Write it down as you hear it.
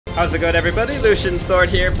How's it going, everybody? Lucian Sword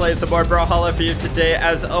here, playing some more Brawlhalla for you today.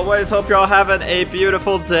 As always, hope you're all having a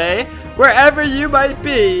beautiful day, wherever you might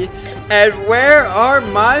be. And where are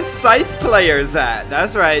my Scythe players at?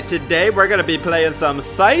 That's right, today we're going to be playing some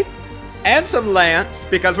Scythe and some Lance,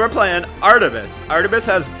 because we're playing Artemis. Artemis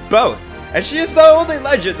has both, and she is the only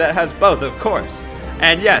legend that has both, of course.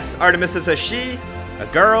 And yes, Artemis is a she, a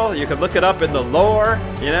girl. You can look it up in the lore,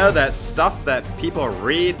 you know, that stuff that people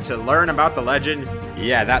read to learn about the legend.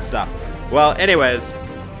 Yeah, that stuff. Well, anyways,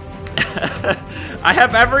 I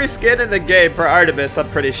have every skin in the game for Artemis, I'm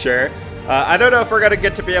pretty sure. I don't know if we're going to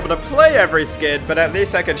get to be able to play every skin, but at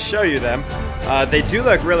least I can show you them. They do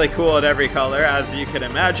look really cool in every color, as you can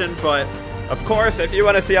imagine, but of course, if you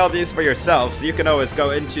want to see all these for yourselves, you can always go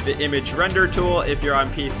into the image render tool if you're on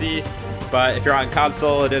PC, but if you're on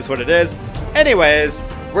console, it is what it is. Anyways,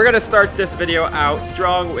 we're going to start this video out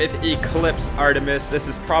strong with Eclipse Artemis. This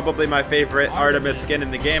is probably my favorite Artemis skin in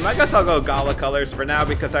the game. I guess I'll go Gala colors for now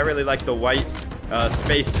because I really like the white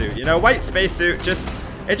spacesuit. You know, white spacesuit,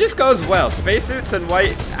 it just goes well. Spacesuits and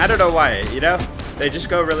white, I don't know why, you know? They just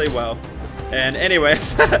go really well. And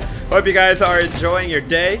anyways, hope you guys are enjoying your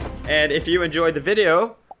day. And if you enjoyed the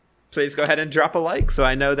video, please go ahead and drop a like so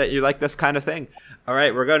I know that you like this kind of thing.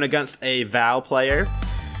 Alright, we're going against a Val player.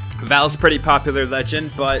 Val's pretty popular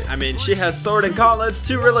legend, but I mean, she has sword and gauntlets,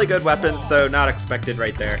 two really good weapons, so not expected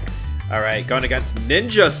right there. Alright, going against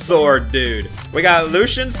Ninja Sword, dude. We got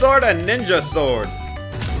Lucian Sword and Ninja Sword.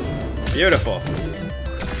 Beautiful.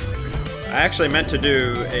 I actually meant to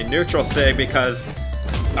do a neutral sig because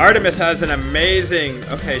Artemis has an amazing...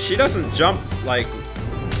 Okay, she doesn't jump, like,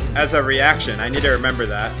 as a reaction. I need to remember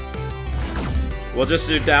that. We'll just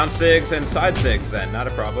do down sigs and side sigs then, not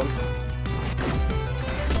a problem.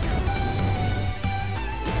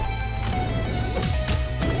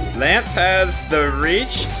 Lance has the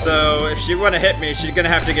reach, so if she want to hit me, she's going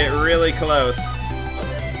to have to get really close.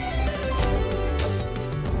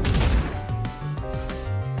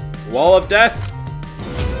 Wall of Death.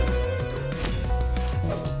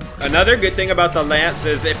 Another good thing about the Lance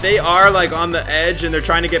is if they are like on the edge and they're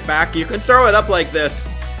trying to get back, you can throw it up like this.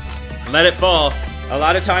 Let it fall. A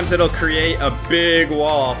lot of times it'll create a big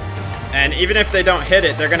wall. And even if they don't hit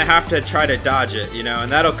it, they're going to have to try to dodge it, you know,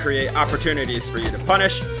 and that'll create opportunities for you to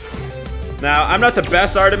punish. Now, I'm not the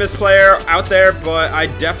best Artemis player out there, but I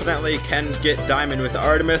definitely can get Diamond with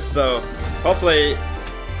Artemis, so hopefully,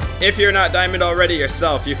 if you're not Diamond already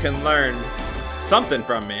yourself, you can learn something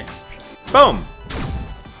from me. Boom!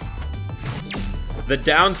 The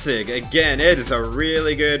down sig, again, it is a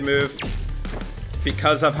really good move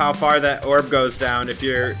because of how far that orb goes down. If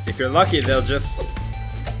you're lucky, they'll just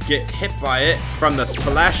get hit by it from the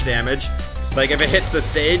splash damage. Like if it hits the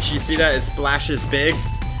stage, you see that it splashes big.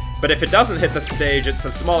 But if it doesn't hit the stage, it's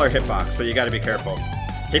a smaller hitbox, so you gotta be careful.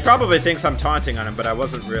 He probably thinks I'm taunting on him, but I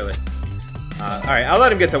wasn't really. Alright, I'll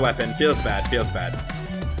let him get the weapon. Feels bad, feels bad.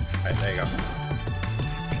 Alright, there you go.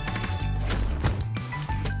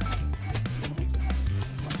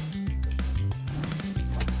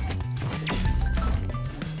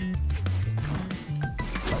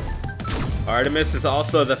 Artemis is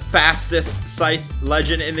also the fastest Scythe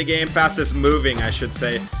legend in the game. Fastest moving, I should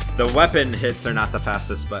say. The weapon hits are not the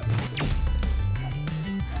fastest, but...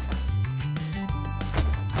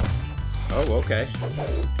 Oh, okay.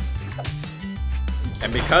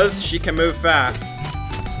 And because she can move fast,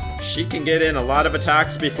 she can get in a lot of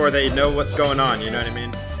attacks before they know what's going on, you know what I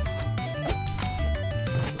mean?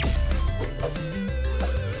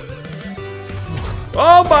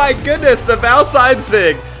 Oh my goodness, the Val side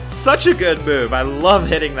sig! Such a good move. I love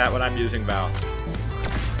hitting that when I'm using Val.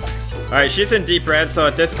 Alright, she's in deep red, so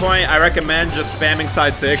at this point, I recommend just spamming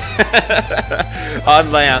side sig.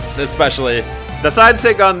 On Lance, especially. The side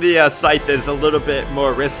sig on the Scythe is a little bit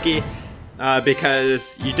more risky,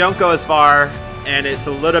 because you don't go as far, and it's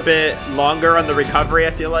a little bit longer on the recovery,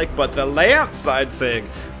 I feel like. But the Lance side sig,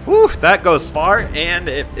 whew, that goes far, and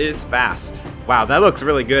it is fast. Wow, that looks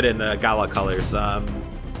really good in the Gala colors.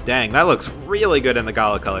 Dang, that looks really good in the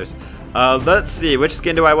Gala colors. Let's see, which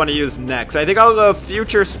skin do I want to use next? I think I'll go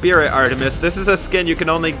Future Spirit Artemis. This is a skin you can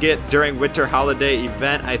only get during Winter Holiday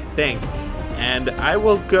event, I think. And I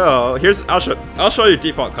will go... I'll show you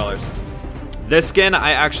default colors. This skin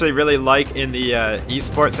I actually really like in the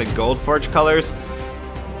Esports and Gold Forge colors.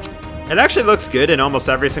 It actually looks good in almost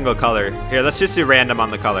every single color. Here, let's just do random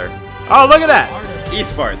on the color. Oh, look at that!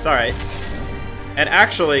 Esports, alright. And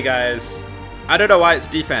actually, guys, I don't know why it's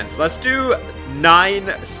defense. Let's do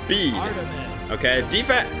 9 speed. Okay,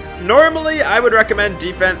 defense. Normally, I would recommend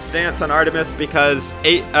defense stance on Artemis because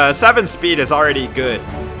 7 speed is already good.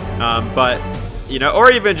 But you know,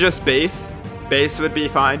 or even just base. base would be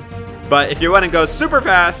fine. But if you want to go super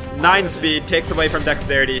fast, 9 speed takes away from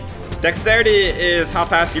dexterity. Dexterity is how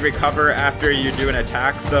fast you recover after you do an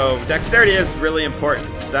attack. So dexterity is really important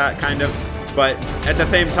stat, kind of. But at the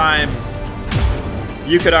same time,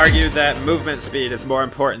 you could argue that movement speed is more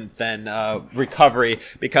important than recovery,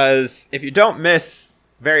 because if you don't miss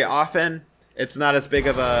very often, it's not as big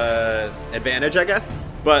of a advantage, I guess.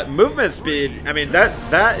 But movement speed, I mean,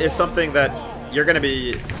 that is something that you're going to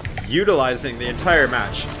be utilizing the entire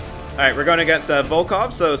match. All right, we're going against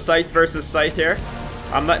Volkov, so Scythe versus Scythe here.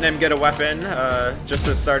 I'm letting him get a weapon just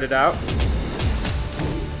to start it out.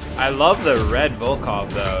 I love the red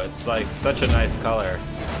Volkov, though. It's like such a nice color.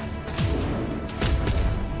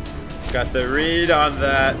 Got the read on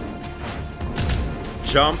that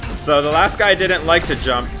jump. So the last guy didn't like to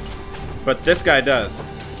jump, but this guy does.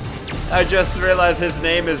 I just realized his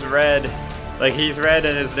name is Red. Like, he's red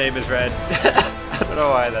and his name is Red. I don't know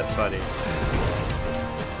why that's funny.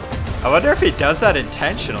 I wonder if he does that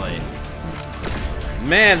intentionally.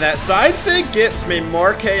 Man, that side sig gets me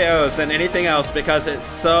more KOs than anything else because it's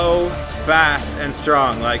so fast and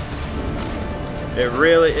strong. Like, it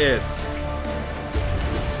really is.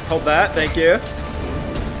 Hold that, thank you.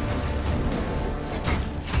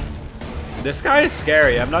 This guy is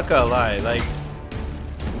scary, I'm not gonna lie. Like,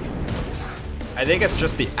 I think it's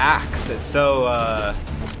just the axe. It's so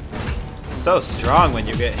strong when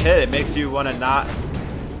you get hit. It makes you want to not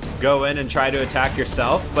go in and try to attack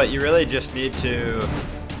yourself, but you really just need to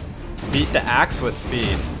beat the axe with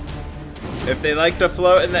speed. If they like to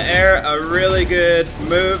float in the air, a really good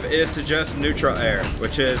move is to just neutral air,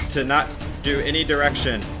 which is to not do any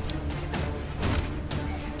direction.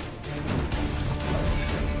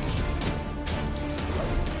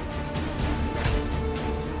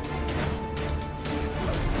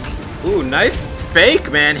 Ooh, nice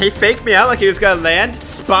fake, man. He faked me out like he was gonna land,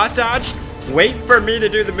 spot dodged, wait for me to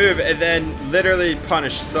do the move, and then literally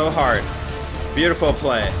punish so hard. Beautiful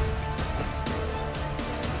play.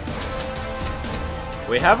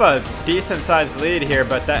 We have a decent sized lead here,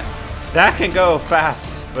 but that can go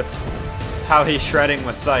fast with how he's shredding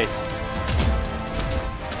with Scythe.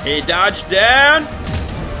 He dodged down,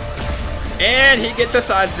 and he get the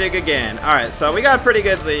side sig again. Alright, so we got a pretty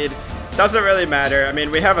good lead. Doesn't really matter. I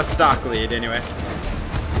mean, we have a stock lead anyway.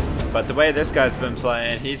 But the way this guy's been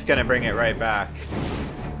playing, he's going to bring it right back.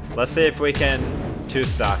 Let's see if we can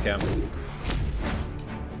two-stock him.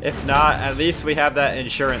 If not, at least we have that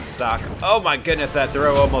insurance stock. Oh my goodness, that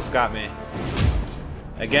throw almost got me.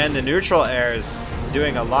 Again, the neutral air is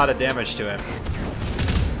doing a lot of damage to him.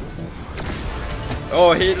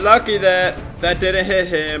 Oh, he's lucky that didn't hit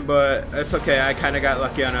him, but it's okay. I kind of got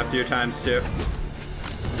lucky on a few times too.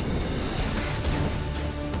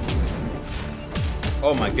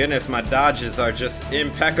 Oh my goodness, my dodges are just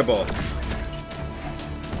impeccable.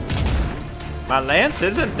 My lance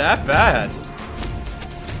isn't that bad.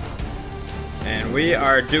 And we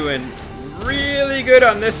are doing really good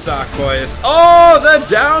on this stock, boys. Oh, the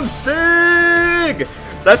down sig!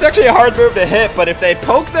 That's actually a hard move to hit, but if they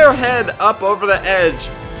poke their head up over the edge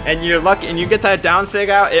and you're lucky and you get that down sig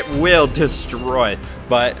out, it will destroy.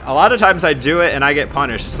 But a lot of times I do it and I get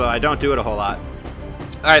punished, so I don't do it a whole lot.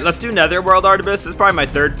 Alright, let's do Netherworld Artemis. This is probably my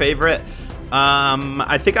third favorite.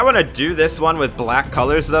 I think I want to do this one with black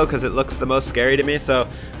colors, though, because it looks the most scary to me. So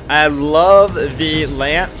I love the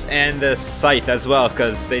Lance and the Scythe as well,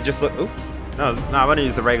 because they just look... Oops. No, I want to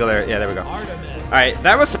use the regular... Yeah, there we go. Alright,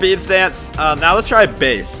 that was Speed Stance. Now let's try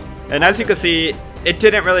Base. And as you can see, it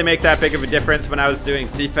didn't really make that big of a difference when I was doing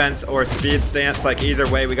Defense or Speed Stance. Like, either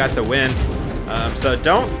way, we got the win. So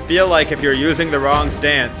don't feel like if you're using the wrong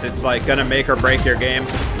stance, it's like gonna make or break your game.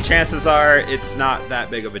 Chances are it's not that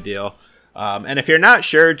big of a deal. And if you're not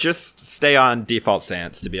sure, just stay on default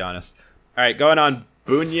stance, to be honest. Alright, going on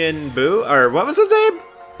Bunyan Boo, or what was his name?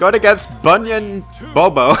 Going against Bunyan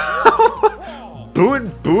Bobo.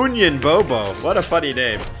 Bunyan Bobo, what a funny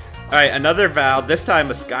name. Alright, another Val, this time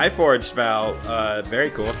a Skyforged Val,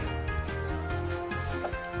 very cool.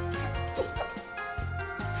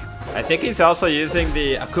 I think he's also using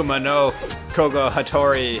the Akuma no Kogo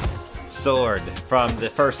Hattori sword from the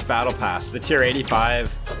first battle pass, the tier 85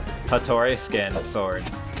 Hattori skin sword.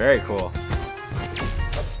 Very cool.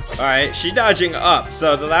 Alright, she dodging up.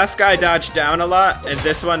 So the last guy dodged down a lot, and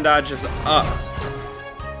this one dodges up.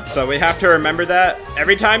 So we have to remember that.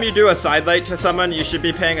 Every time you do a side light to someone, you should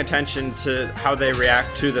be paying attention to how they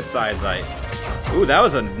react to the side light. Ooh, that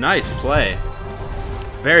was a nice play.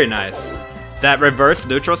 Very nice. That reverse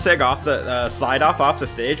neutral sig off the slide off the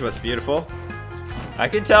stage was beautiful. I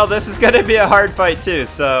can tell this is going to be a hard fight too,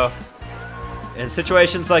 so In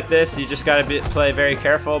situations like this, you just gotta play very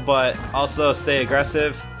careful, but also stay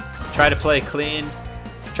aggressive. Try to play clean.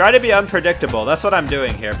 Try to be unpredictable. That's what I'm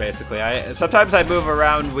doing here, basically. Sometimes I move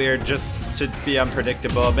around weird just to be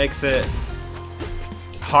unpredictable. It makes it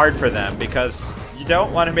hard for them because you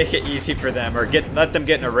don't want to make it easy for them or let them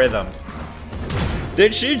get in a rhythm.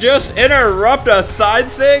 Did she just interrupt a side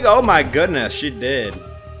sig? Oh my goodness, she did.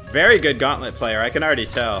 Very good gauntlet player, I can already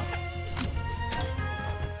tell.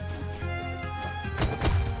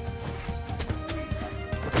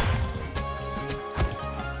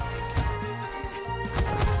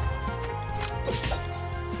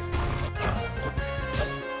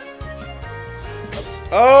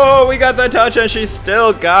 Oh, we got the touch and she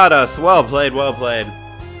still got us. Well played, well played.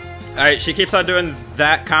 Alright, she keeps on doing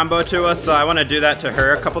that combo to us, so I want to do that to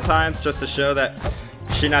her a couple times just to show that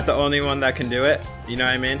she's not the only one that can do it. You know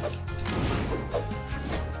what I mean?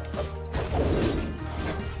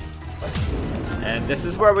 And this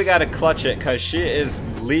is where we got to clutch it because she is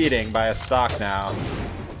leading by a stock now.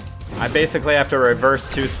 I basically have to reverse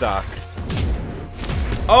 2 stock.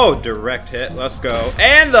 Oh, direct hit. Let's go.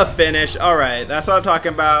 And the finish. All right. That's what I'm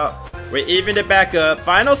talking about. We evened it back up.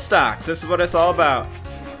 Final stocks. This is what it's all about.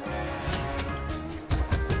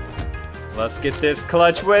 Let's get this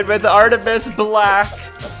clutch win with Artemis Black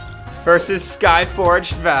versus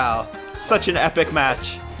Skyforged Val. Such an epic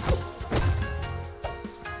match.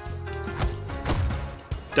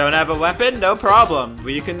 Don't have a weapon? No problem.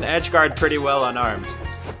 We can edge guard pretty well unarmed.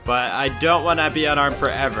 But I don't want to be unarmed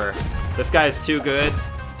forever. This guy's too good.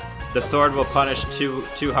 The sword will punish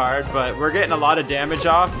too hard, but we're getting a lot of damage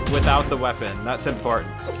off without the weapon. That's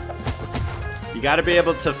important. You gotta be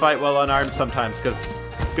able to fight well unarmed sometimes, because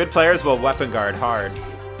good players will weapon guard hard.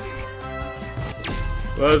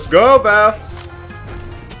 Let's go, Val!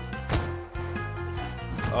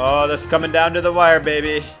 Oh, this is coming down to the wire,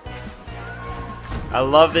 baby. I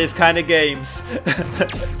love these kind of games.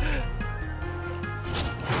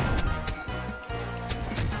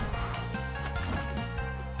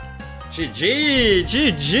 GG,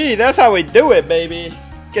 GG, that's how we do it, baby.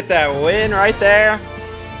 Get that win right there.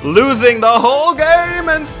 Losing the whole game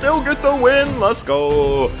and still get the win. Let's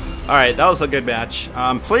go. Alright, that was a good match.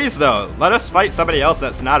 Please, though, let us fight somebody else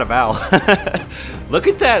that's not a Val. Look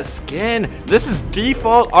at that skin. This is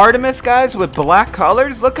default Artemis, guys, with black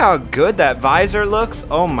colors. Look how good that visor looks.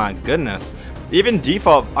 Oh, my goodness. Even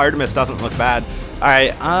default Artemis doesn't look bad.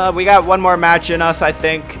 Alright, we got one more match in us, I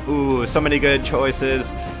think. Ooh, so many good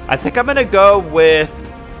choices. I think I'm gonna go with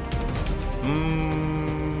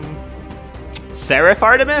Seraph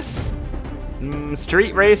Artemis,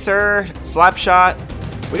 Street Racer, Slapshot.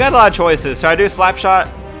 We got a lot of choices. Should I do Slapshot?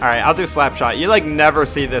 All right, I'll do Slapshot. You like never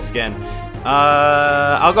see this skin.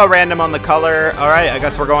 I'll go random on the color. All right, I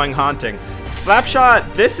guess we're going haunting.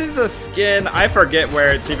 Slapshot. This is a skin. I forget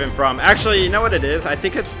where it's even from. Actually, you know what it is? I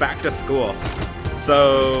think it's back to school.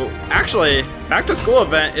 So actually, back to school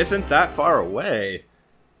event isn't that far away.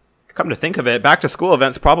 Come to think of it, back to school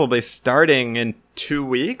event's probably starting in 2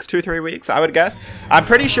 weeks, 2-3 weeks, I would guess. I'm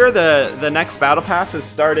pretty sure the next battle pass is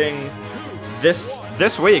starting this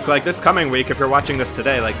week, like this coming week. If you're watching this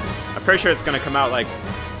today, like I'm pretty sure it's gonna come out like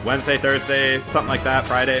Wednesday, Thursday, something like that,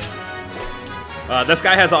 Friday. This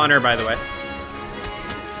guy has honor, by the way.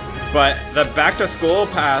 But the back to school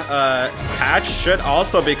patch should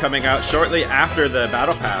also be coming out shortly after the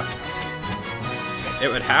battle pass. It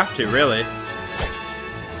would have to, really.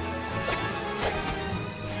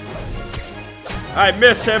 I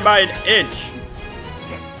missed him by an inch.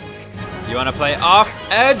 You want to play off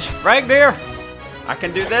edge, Ragnar? I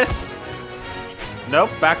can do this. Nope,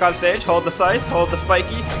 back on stage. Hold the scythe, hold the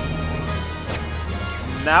spiky.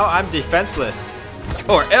 Now I'm defenseless.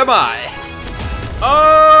 Or am I?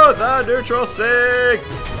 Oh, the neutral sig.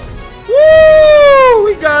 Woo!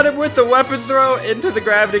 We got him with the weapon throw into the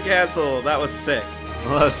gravity cancel. That was sick.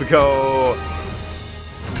 Let's go.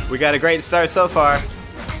 We got a great start so far.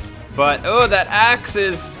 But, oh, that axe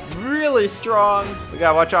is really strong. We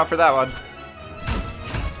gotta watch out for that one.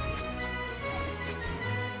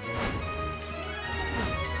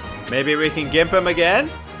 Maybe we can gimp him again?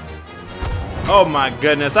 Oh my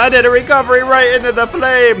goodness, I did a recovery right into the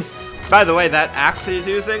flames! By the way, that axe he's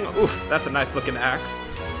using, oof, that's a nice looking axe.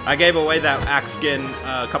 I gave away that axe skin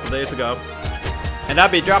a couple days ago. And I'll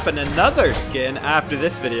be dropping another skin after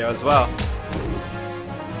this video as well.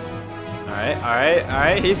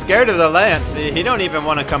 Alright, he's scared of the lance. He don't even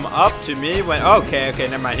want to come up to me when... Okay,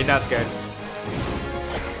 never mind, he's not scared.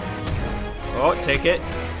 Oh, take it.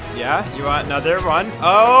 Yeah, you want another one?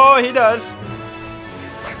 Oh, he does.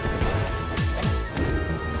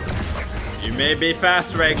 You You may be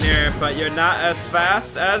fast, Ragnar, but you're not as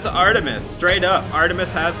fast as Artemis. Straight up,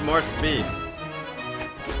 Artemis has more speed.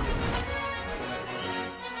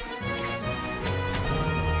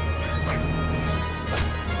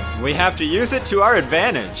 We have to use it to our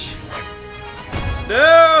advantage.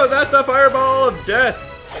 No, that's the fireball of death.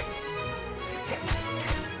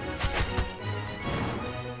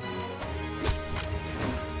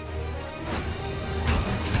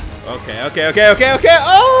 Okay.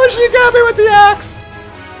 Oh, she got me with the axe.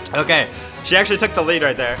 Okay, she actually took the lead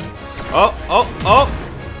right there. Oh.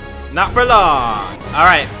 Not for long. All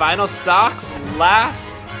right, final stocks, last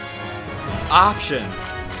options.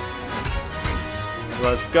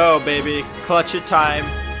 Let's go, baby. Clutch it time.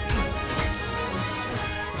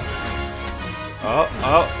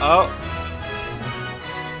 Oh.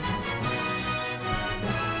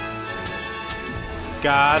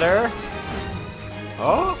 Got her.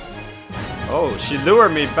 Oh, she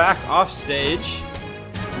lured me back off stage.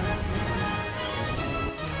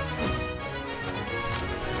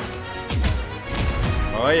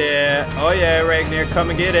 Oh yeah, Ragnar, come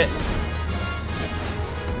and get it.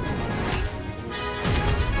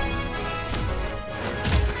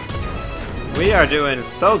 We are doing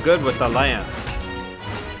so good with the lance.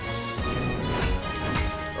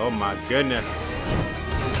 Oh my goodness.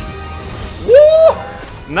 Woo!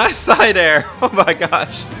 Nice side air. Oh my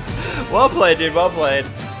gosh. Well played, dude. Well played.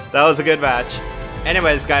 That was a good match.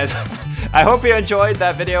 Anyways, guys, I hope you enjoyed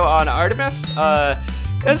that video on Artemis. It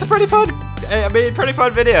was a pretty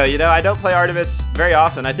fun video. You know, I don't play Artemis very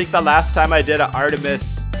often. I think the last time I did an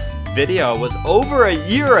Artemis video was over a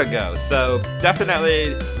year ago. So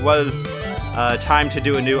definitely was time to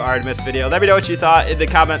do a new Artemis video. Let me know what you thought in the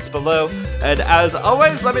comments below. And as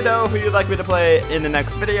always, let me know who you'd like me to play in the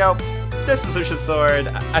next video. This is Sword.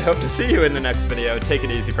 I hope to see you in the next video. Take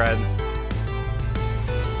it easy, friends.